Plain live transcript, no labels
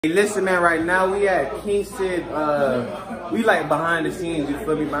Hey, listen, man, right now we at Kingston, we like behind the scenes, you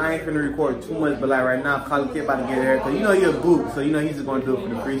feel me? But I ain't finna record too much, but like right now, Colin Kid about to get a haircut. You know he a gook, so you know he's just gonna do it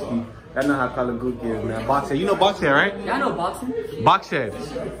for the freaky. I know how Colin Gook is, man. Boxhead, you know Boxhead, right? Yeah, I know Boxhead.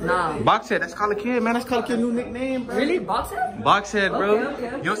 Boxhead. Nah. Boxhead, that's Colin Kid, man. That's Colin Kid's new nickname, bro. Really? Boxhead? Boxhead, bro.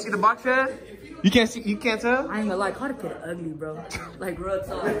 Okay. You don't see the Boxhead? You can't see, you can't tell? I ain't gonna lie, Colin Kid ugly, bro. Like real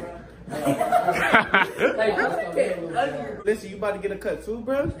talk. Listen, you about to get a cut too,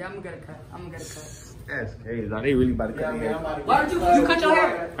 bro? Yeah, I'm gonna get a cut. That's crazy. They really about to cut their hair. Why don't you cut your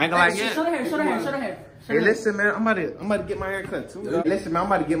hair? I ain't gonna lie, yeah. Show the hair. Hey, listen, man, I'm about to get my hair cut too. Listen, man, I'm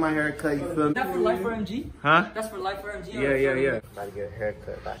about to get my hair cut. You feel me? That's for life for MG? Huh? That's for life for MG? Yeah. About to get a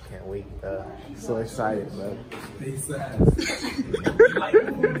haircut. I can't wait. So excited, bro.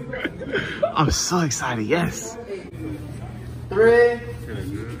 I'm so excited. Yes. 3,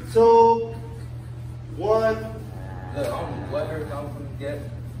 2, 1. What haircut I'm gonna get?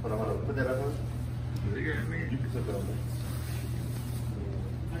 Hold on. Put that up. You can put that up.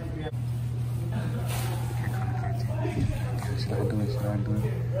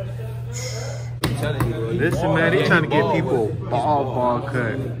 Listen, man, they trying to get people ball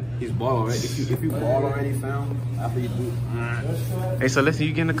cut. He's bald already. If you bald already, found after you do. Hey, so listen,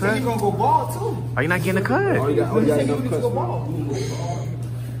 you getting a cut? You gonna go bald too? Are you not getting a cut? Oh, you got enough cuts.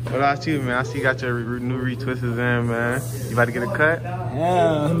 What about you, man? I see you got your new retwisters in, man. You about to get a cut?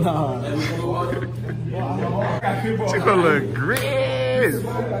 Hell no. She gonna look great.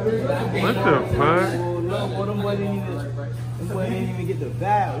 What the fuck? Boy didn't even get the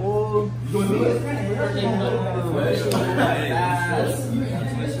bat, whoa. Well,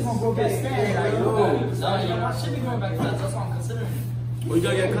 you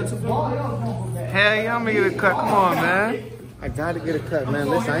gotta get a cut too? Hell yeah, I'm gonna get a cut. Come on, man. I gotta get a cut, man.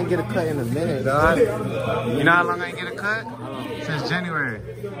 Listen, I ain't get a cut in a minute, dog. You know how long I ain't get a cut? Since January.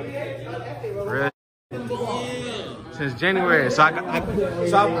 Since January, so I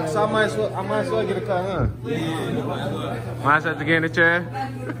might as well get a cut, huh? Might as well have to get in the chair.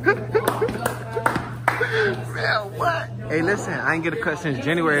 Man, what? Hey, listen, I ain't get a cut since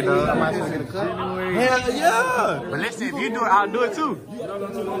January, though. I might as well get a cut. Hell yeah! But listen, if you do it, I'll do it too.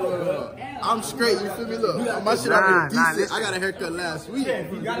 No. I'm straight, you feel me? Look, my shit already decent. I got a haircut last week. I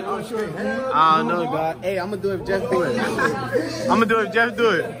don't know, dog. Hey, I'm gonna do it if Jeff do it. I'm gonna do it if Jeff do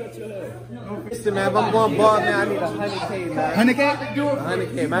it. Listen, man, if I'm going bald, man, I need 100K, man. 100K?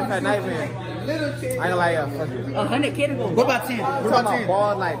 100K. Matter of fact, not even. I ain't like, fuck it. 100K to go. What about 10? What about 10?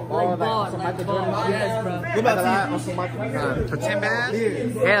 Bald, like Yes, bro. What about 10? For 10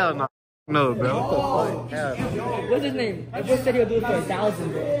 bands? Hell no. No, bro. Hell no. What's his name? I just said he'll do it for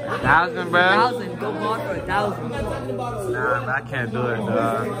 1,000, bro. 1,000, bro? 1,000. Go bald for 1,000. Nah, I can't do it,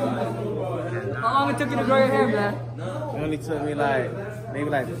 dog. How long it took you to grow your hair, man? It only took me maybe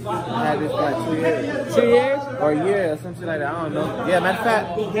I had this for like 2 years. 2 years? Or a year or some shit like that, I don't know. Yeah, matter of fact,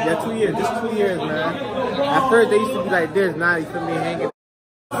 yeah, 2 years. Just 2 years, man. At first they used to be like this, now you feel me hanging.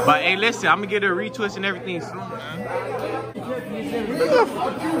 But hey, listen, I'm gonna get a retwist and everything soon, man.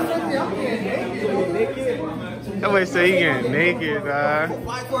 That boy say he getting naked, dog.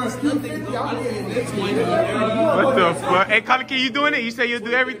 What the fuck? Hey, Colin, you doing it? You say you'll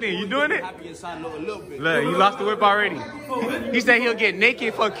do everything. You doing it? Look, you lost the whip already. He said he'll get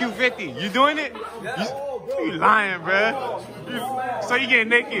naked for Q50. You doing it? You lying, bro. So you getting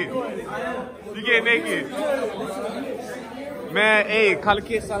naked. You getting naked. Man, hey, Colin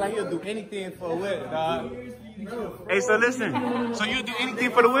Kid sound like he'll do anything for a whip, dog. Hey, so listen. So you'll do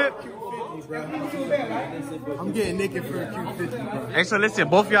anything for the whip? I'm getting naked for a Q50, bro. Hey, so listen,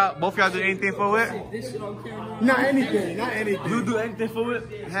 both y'all do anything for a whip? Not anything. You do anything for a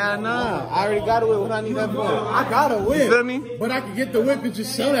whip? Hell no. I already got a whip. What I need that for? I got a whip. You feel me? But I can get the whip and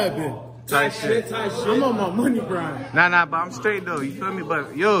just sell that bitch. Tight shit. I'm on my money grind. Nah, but I'm straight though. You feel me?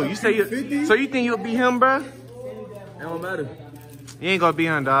 But yo, you say you. So you think you'll be him, bro? It don't matter. You ain't gonna be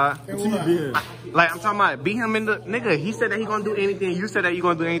him, dog. What you be him? Like I'm talking about, be him in the nigga. He said that he gonna do anything. You said that you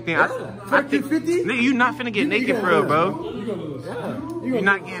gonna do anything. For the Q50? Nigga, you not finna get naked for real, bro. You're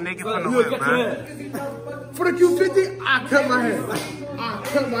not getting naked for the whip, bro. For the Q50, I cut my hair.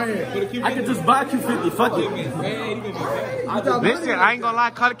 I can just buy a Q50. Fuck it. Listen, I ain't gonna lie.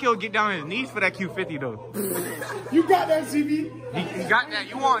 Colin Kill get down on his knees for that Q50 though. You got that, CB? He got that.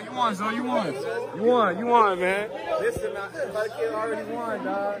 You won, so you won, man. Listen, Colin Kill already won,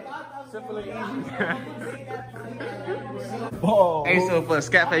 dog. Simple and easy. Hey, so for a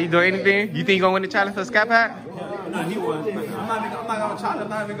Scat Pack, you doing anything? You think you gonna win the challenge for a Scat Pack? No, he won. I'm not gonna try. I'm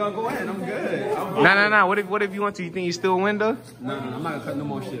not even gonna go in. I'm good. Nah. What if you want to? You think you still win though? No. I'm not gonna cut no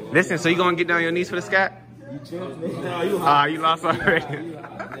more shit. Listen, so you gonna get down on your knees for the Scat? You lost already.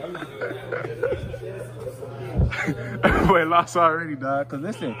 Boy, lost already, dog. Cause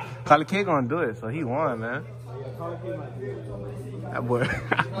listen, Colin K gonna do it, so he won, man. That boy.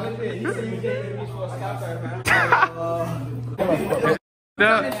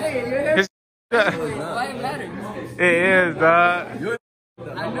 It is, dog.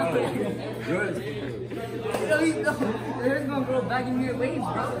 I know. He's gonna go back in your waves,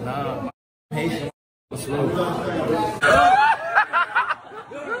 bro. Nah. Patient. Slow.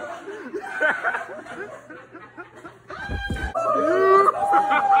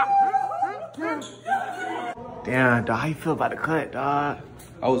 Damn, dog, how you feel about the cut, dog?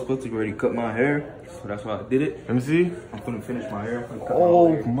 I was supposed to already cut my hair, so that's why I did it. Let me see. I'm gonna finish my hair.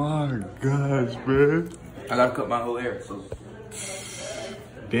 Oh my gosh, bro. I gotta cut my whole hair, so.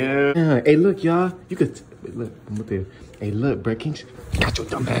 Damn. Yeah. Hey, look, y'all. You could look. I'm up there. Hey, look, bro. Got your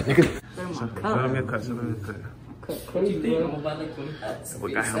dumb ass, nigga. Let me cut.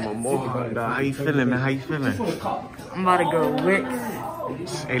 We got him a mohawk, dog. How you feeling, man? How you feeling? I'm about to go lick.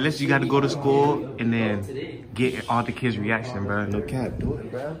 Hey, listen, you got to go to school and then get all the kids' reaction, bro. No cap. Do it,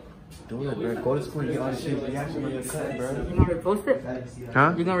 bro. Do it, bro. Go to school and get all the kids' reaction on your cut, bro. You gonna repost it?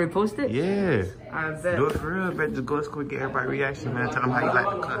 Huh? You gonna repost it? Yeah. I bet. Do it for real, bro. Just go to school and get everybody reaction, man. Tell them how you like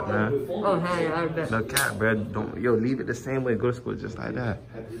the cut, man. Oh, hell yeah, I bet. No cap, bro. Yo, leave it the same way. Go to school just like that.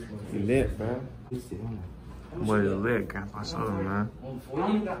 You lit, bro. Boy, you lit, Grandpa. Show them, man.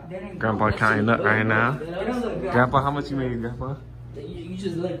 Grandpa counting up right now. Grandpa, how much you made, Grandpa? You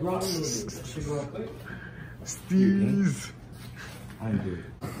just let grow. Steez. I'm good.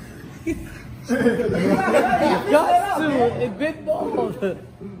 Got to. It big balls.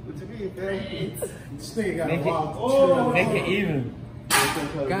 Make it even.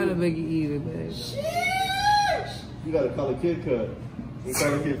 Gotta make it even, man. You gotta call a kid cut. You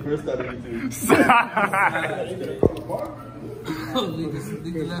call a kid first out of YouTube.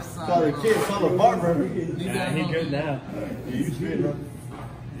 Call a kid, call a barber. He good now. You spit, bro.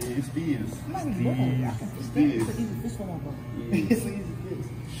 You Steez. He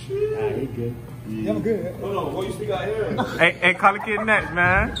good. Yeah, I'm good. Hold on, what you still got here? Hey, call the kid next,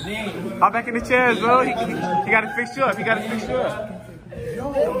 man. Hop back in the chairs, bro. He gotta fix you up. He gotta fix you up.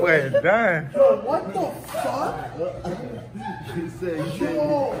 Boy, done. What the fuck? He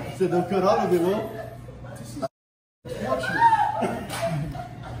said, don't cut all of it, bro.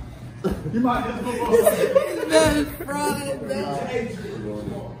 You might just go. That is fried, man.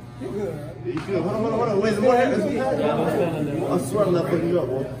 You good? Hold on. Wait, more hair. I swear I'm not fucking you up,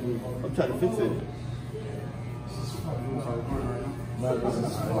 bro. I'm trying to fix it.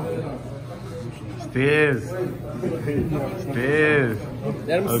 Stairs.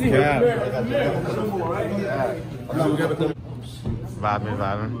 Let him see. Vibing.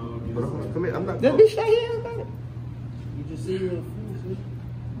 Come here, I'm not. That bitch right here about it. You just see your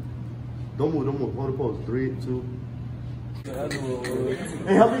Don't move. Hold the pose. 3, 2. Hey,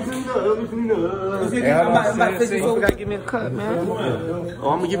 help me clean up. Hey, I'm about to fix it. You gotta give me a cut, man. Oh,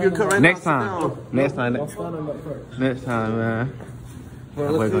 I'm gonna give you a cut right Next now. Next time, man.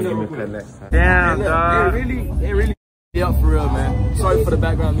 I'm gonna give me a cut next time. Damn, dog. They really up for real, man. Sorry for the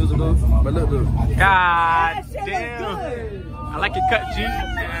background music, though. But look. God damn. I like your cut, G.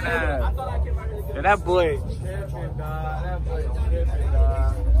 And that boy.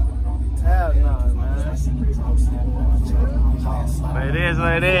 Hell no, man. But it is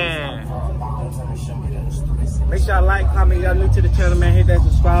what it is. Make sure y'all like, comment, y'all new to the channel, man. Hit that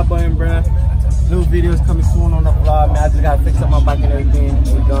subscribe button, bruh. New videos coming soon on the vlog, man. I just gotta fix up my bike and everything.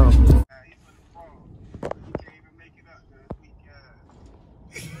 We gone.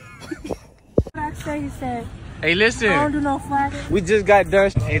 He said, Hey, listen. I don't do no flagging. We just got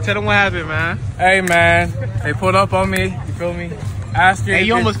done. Hey, tell them what happened, man. Hey man, they pulled up on me. You feel me? Asking. Hey,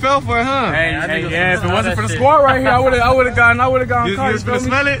 you almost fell for it, huh? Hey, yeah. If it wasn't for the squad right here, I would have gone. You was gonna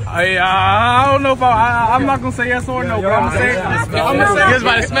smell it? I don't know if I'm not gonna say yes or no, but I'm gonna say. You was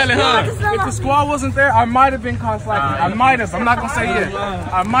about to smell it, huh? If the squad wasn't there, I might have been caught slacking. I might have. I'm not gonna say yes.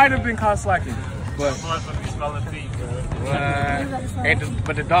 I might have been caught slacking. But.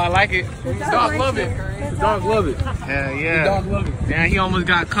 But the dog like it. The dog love it. The dog love it. Hell yeah. The dog love it. Damn, he almost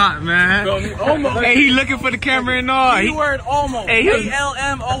got caught, man. Almost. Hey, he looking for the camera and all. Keyword almost. Hey,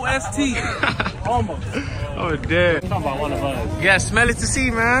 ALMOST. Almost. Oh, dead. Talking about one of us. You gotta smell it to see,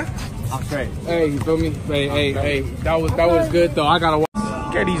 man. I'm great. Hey, you feel me? Hey. That was good though. I gotta watch.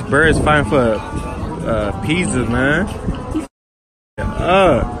 Look at these birds fighting for pizza, man.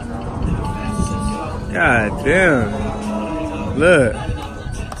 God damn. Look.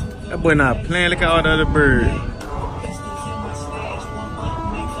 That boy not playing. Look at all the other birds.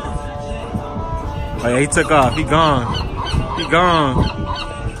 Oh yeah, he took off. He gone. He gone.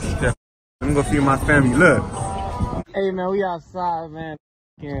 Yeah. Let me go feed my family. Look. Hey man, we outside, man.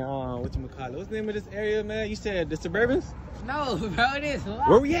 Whatchamacallit? What's the name of this area, man? You said the Suburbans? No, bro, it is.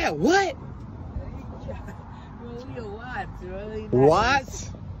 Where we at? What? Bro, we a Watts, bro. What?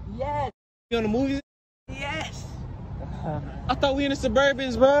 Yes. You on the movies? Yes. I thought we in the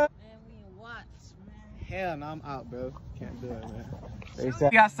Suburbans, bro. Man, we in Watts, man. Hell no, I'm out, bro. Can't do it, man.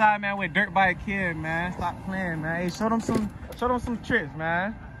 We outside, man, with Dirtbike Kid, man. Stop playing, man. Hey, show them some tricks,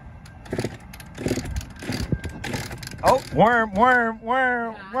 man. Oh, worm.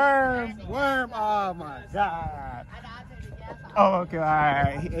 Oh my God. Oh, okay, all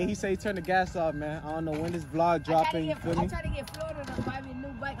right. He said he turned the gas off, man. I don't know when this vlog dropping. You feel me? I'm trying to get Florida to buy me a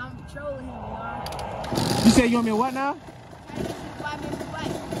new bike. I'm trolling him, y'all. You said you want me a what now? Buy me a new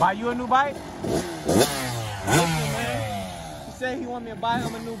bike. Buy you a new bike? He said he want me to buy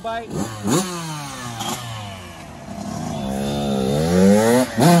him a new bike.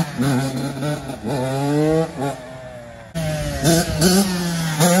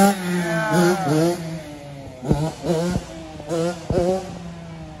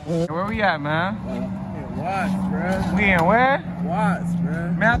 Where we at, man? Watts, bro. We in where? Watts,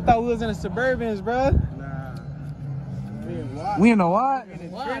 bro. Man, I thought we was in the Suburbans, bro. Nah. We in Watts. We in the what?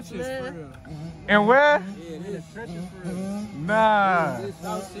 In the trenches, for real. And where? Yeah, in the trenches, for real. Nah. This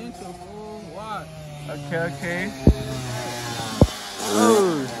South Central, fool. Watts. Okay.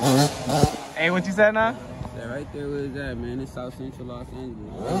 Ooh. Hey, what you said now? That right there, where is that, man? It's South Central Los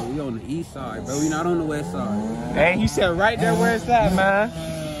Angeles. Bro. We on the east side, bro. We not on the west side. Hey, he said right there where it's at, man.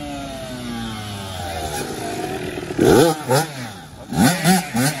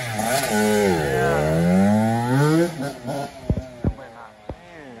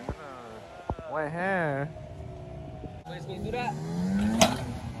 One hand.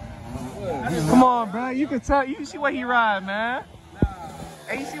 Come on, bro. You can tell. You see what he ride, man.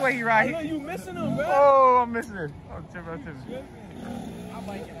 Hey, you see what he ride? I know you missing him, bro. Oh, I'm missing it. I'm tripping. I'm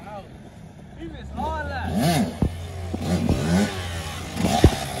biking out. You missed all that.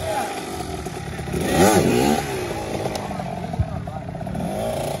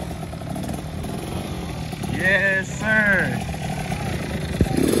 Yes, sir.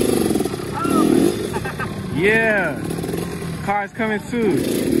 Yeah. Cars coming too.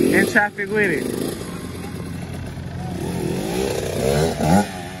 And traffic with it.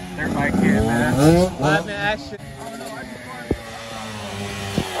 Dirtbike Kid, man. Live in action.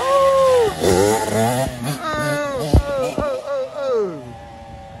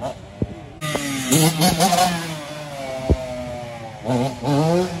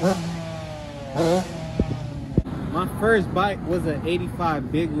 My first bike was an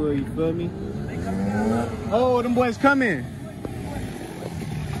 85 big wheel, you feel me? Oh, them boys coming.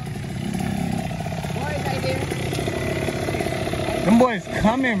 Them boys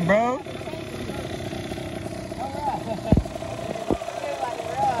coming, bro.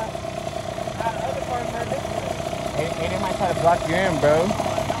 Hey, they might try to block you in, bro.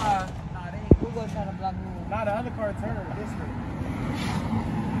 Nah, they ain't. Who gonna try to block me? Nah, the other car turned this way.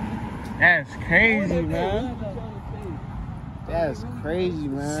 That's crazy, man. That's crazy,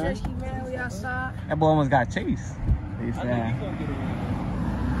 man. Seriously, man, we outside. That boy almost got chased. They said. Yeah, I'm gonna get him.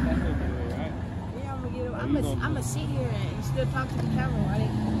 I'm gonna sit here and still talk to the camera. Right?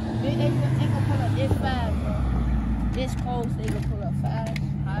 They gonna pull up this fast, bro. This close, they gonna pull up fast.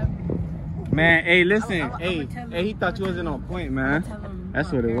 Man, hey, listen. Hey, he thought you wasn't on point, man. That's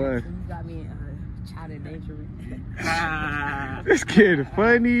what it was. You got me child endangerment. This kid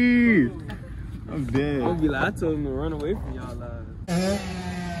funny. I'm dead. I'll be like, I told him to run away from y'all.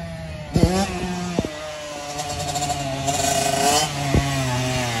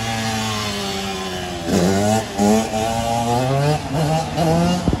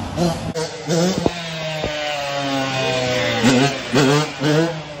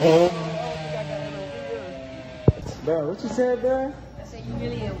 Bro, what you said, bro? I said you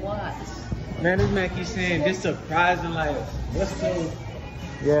really in Watts. Man, this man keeps saying this surprising, like, what's so...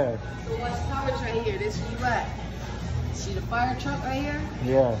 Yeah. So what's towers right here? This where you at? See the fire truck right here?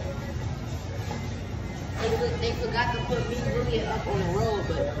 Yeah. They forgot to put me really up on the road,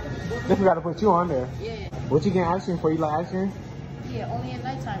 but... They forgot to put you on there. Yeah. What you getting ice cream for? You like ice cream? Yeah, only at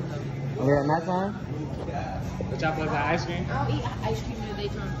nighttime though. Only at nighttime? What y'all boys got ice cream? I don't eat ice cream in the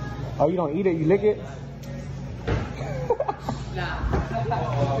daytime. Oh, you don't eat it? You lick it? Nah.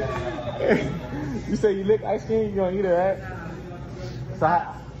 You say you lick ice cream, you don't eat it, right?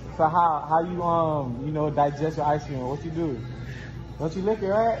 So how you you know, digest your ice cream? What you do? Don't you lick it,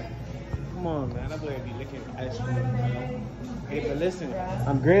 right? Come on, man. That boy be licking ice cream. Hey, but listen,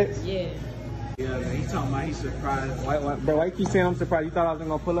 I'm grits. Yeah. Yeah, man, he talking about he's surprised. Bro, why you keep saying I'm surprised? You thought I was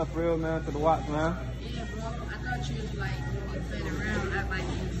gonna pull up for real, man, to the watch, man? Yeah, bro. I thought you was like, you playing around, act like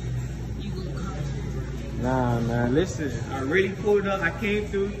you gonna come. Nah, man, listen. I really pulled up. I came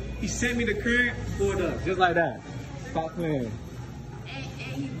through. He sent me the current, pulled up, just like that. Stop playing. And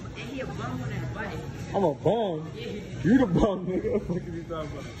he a bum on that bike. I'm a bum? Yeah. You the bum, nigga. What the fuck are you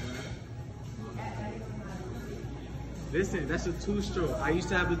talking about? Listen, that's a 2-stroke. I used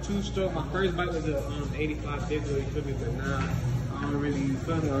to have a 2-stroke. My first bike was a 85 Digital, you feel me? But nah, I don't really, you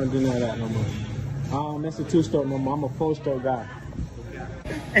feel me? I don't do none of that no more. I don't mess with 2-stroke no more. I'm a 4-stroke guy.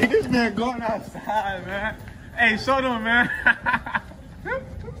 Hey, this man going outside, man. Hey, show them, man.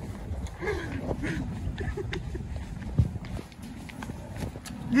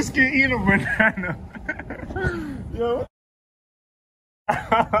 This kid eat a banana. Yo.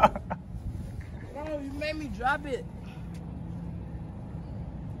 Bro, you made me drop it.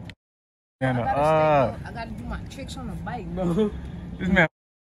 I gotta do my tricks on the bike, bro. This man.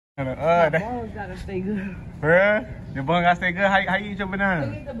 My bones gotta stay good. Bruh, your bone gotta stay good. How you eat your banana?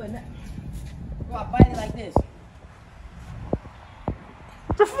 Look at the banana. Bro, I bite it like this.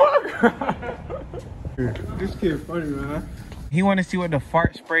 What the fuck? This kid funny, man. He want to see what the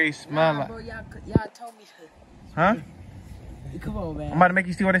fart spray smell like. Bro, y'all told me to. Huh? Come on, man. I'm about to make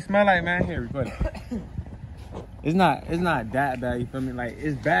you see what it smell like, man. Here, record it. It's not that bad, you feel me? Like,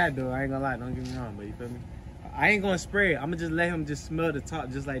 it's bad though, I ain't gonna lie, don't get me wrong, but you feel me? I ain't gonna spray it. I'm gonna just let him just smell the top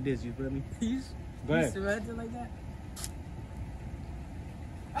just like this, you feel me? Go ahead. You smell it like that?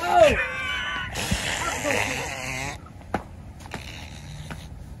 Oh!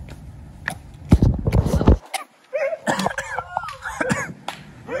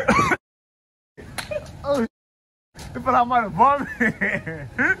 Oh, it feel like I'm out of vomit.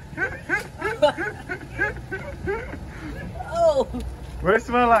 Oh! What it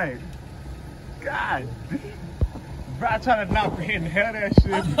smell like? God. Bro, I try to not inhale that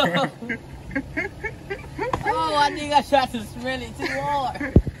shit, bro. Oh, I think I tried to smell it too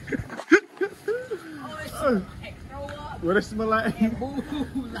hard. Oh, it smells like throw up. What it smell like? And boo,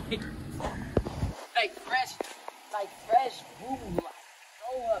 like fresh boo, like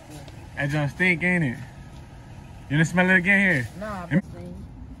throw up. That junk stink, ain't it? You done smell it again here? Nah, bro.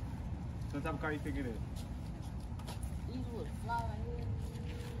 What type of car you think it is? These would fly right here.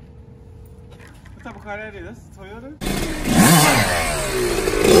 What type of car that is? That's a Toyota?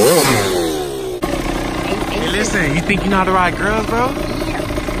 Hey, listen, you think you know how to ride girls, bro?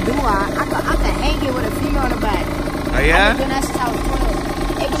 Do I can hang it with a female on the back. Oh, yeah? I've been doing that since I was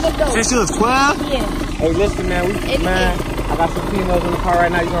 12. Hey, but look though. Since you was 12? Yeah. Hey, listen, man, I got some females in the car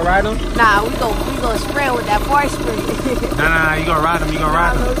right now. You gonna ride them? Nah, we gonna spray with that fart spray. Nah, you gonna ride them, We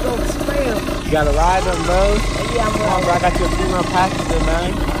gonna spray them. You gotta ride them, bro. Yeah, I'm Come on, bro. I got you a female passenger,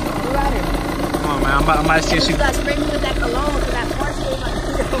 man. gonna ride it. Come on, man. I'm about to see if she... You gotta spray me with that cologne because that fart spray like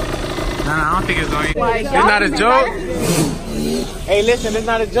Nah, I don't think it's going. Like, It's not a joke. Hey, listen, it's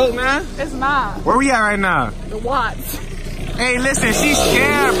not a joke, man. It's not. Where we at right now? The Watts. Hey, listen, she's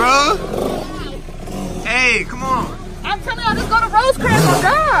scared, bro. Hey, come on. I'm telling you, let's go to Rosecrans, oh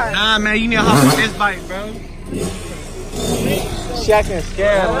God. Nah, man, you need to hop on this bike, bro. She acting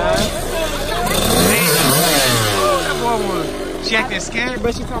scared, man. She acting scared,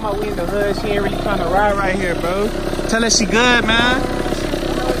 But she talking about we in the hood. She ain't really trying to ride right here, bro. Tell her she good, man.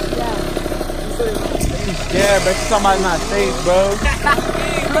 She's scared, but she talking about it's not safe, bro.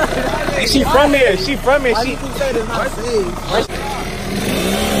 Hey, she from here. She from here. Why She. you say it's not safe?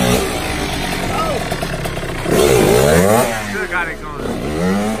 Still got it going.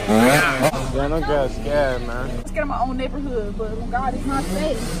 Yeah. Yeah, no girl scared, man. I'm scared of my own neighborhood, but oh God, it's not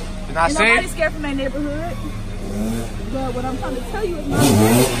safe. It's not Ain't nobody safe? scared from their neighborhood. But what I'm trying to tell you is not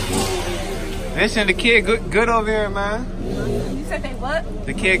safe. Listen, the kid good over here, man. You said they what?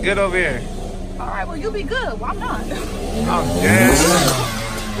 The kid good over here. All right, well, you be good. Well, I'm not. Oh, yeah.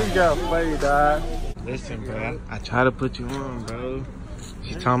 This girl funny, dog. Listen, bro. I try to put you on, bro.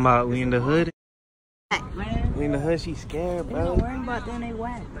 She talking about we in the hood. Man, We in the hood, she scared, they don't bro. worry about them, they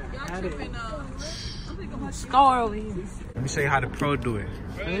whack. Star over here. Let me show you how the pro do it.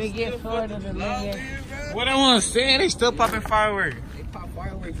 Let me get further than that. What I want to say, they still popping fireworks. They pop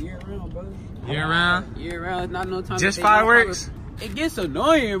fireworks year round, bro. Year round? Year round, it's not no time. Just to say no fireworks? It gets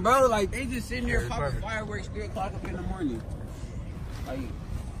annoying, bro. Like they just sitting there popping fireworks 3 o'clock up in the morning. Like,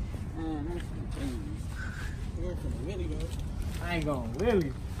 man, that's crazy. You're from Willie, bro. I ain't going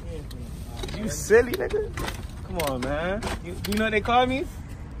Willie. You silly, nigga. Come on, man. You know what they call me?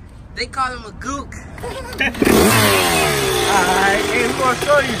 They call him a gook. Alright, hey, who gonna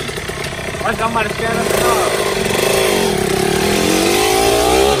show you? I'm about to stand up and talk.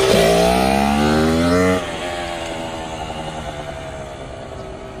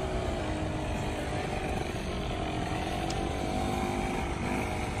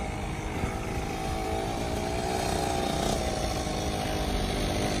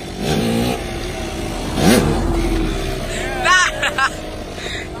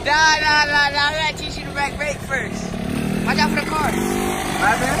 Nah. I gotta teach you the back brake first. Watch out for the cars. What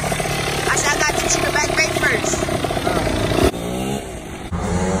happened? I said I gotta teach you the back brake first.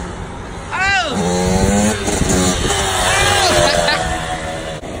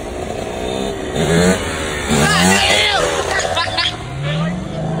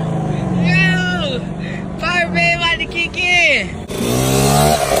 Fireman about to kick in.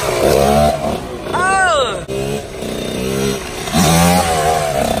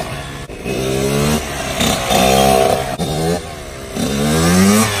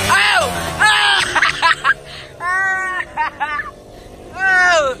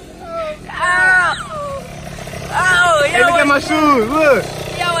 Hey, look at my shoes, look.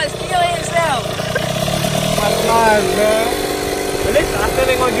 Yo, was killing himself. My slides, man. But listen, I still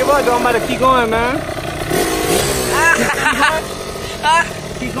ain't gonna give up, though. I'm about to keep going, man.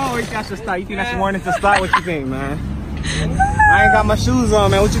 Keep going, or you think I should stop? You think that's warning to stop? What you think, man? I ain't got my shoes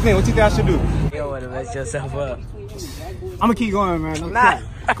on, man. What you think? What you think I should do? You don't want to mess yourself up. I'm gonna keep going, man. No Nah.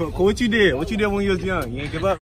 Cool, what you did? What you did when you was young? You ain't give up?